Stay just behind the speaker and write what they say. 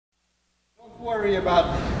Worry about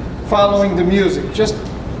following the music. Just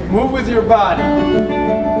move with your body.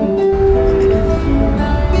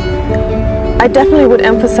 I definitely would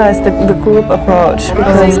emphasize the group approach,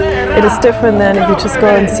 because it is different than if you just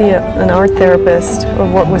go and see an art therapist or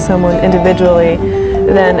work with someone individually.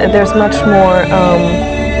 Then there's much more.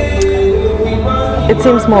 It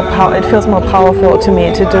feels more powerful to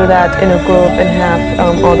me to do that in a group and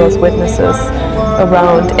have all those witnesses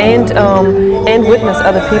around and witness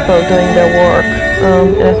other people doing their work.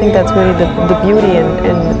 And I think that's really the beauty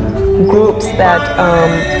in groups, that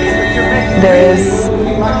there's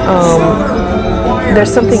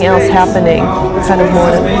something else happening, kind of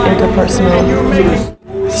more than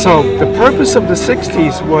interpersonal. So the purpose of the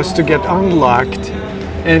 60s was to get unlocked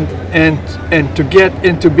and to get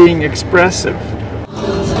into being expressive.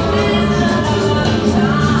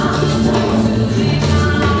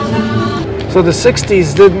 So the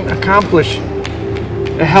 60s didn't accomplish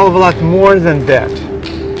a hell of a lot more than that.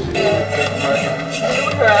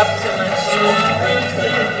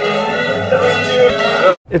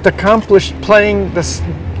 It accomplished playing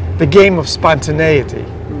the game of spontaneity.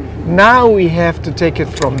 Now we have to take it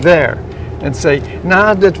from there and say,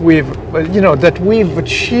 now that we've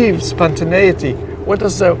achieved spontaneity, what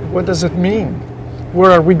does it mean?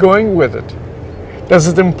 Where are we going with it? Does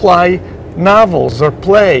it imply novels or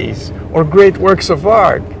plays or great works of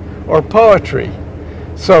art or poetry?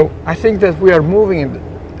 So I think that we are moving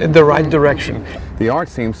in the right direction. The art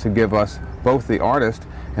seems to give us, both the artist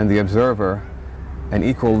and the observer, an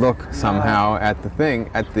equal look somehow at the thing,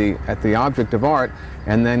 at the object of art,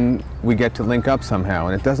 and then we get to link up somehow.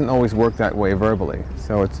 And it doesn't always work that way verbally.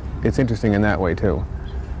 So it's interesting in that way too.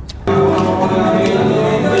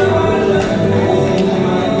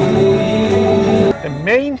 The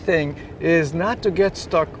main thing is not to get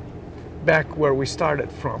stuck back where we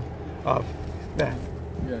started from, of the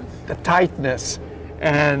tightness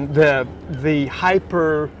and the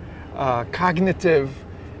hyper cognitive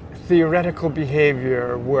theoretical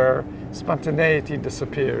behavior where spontaneity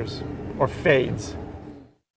disappears or fades.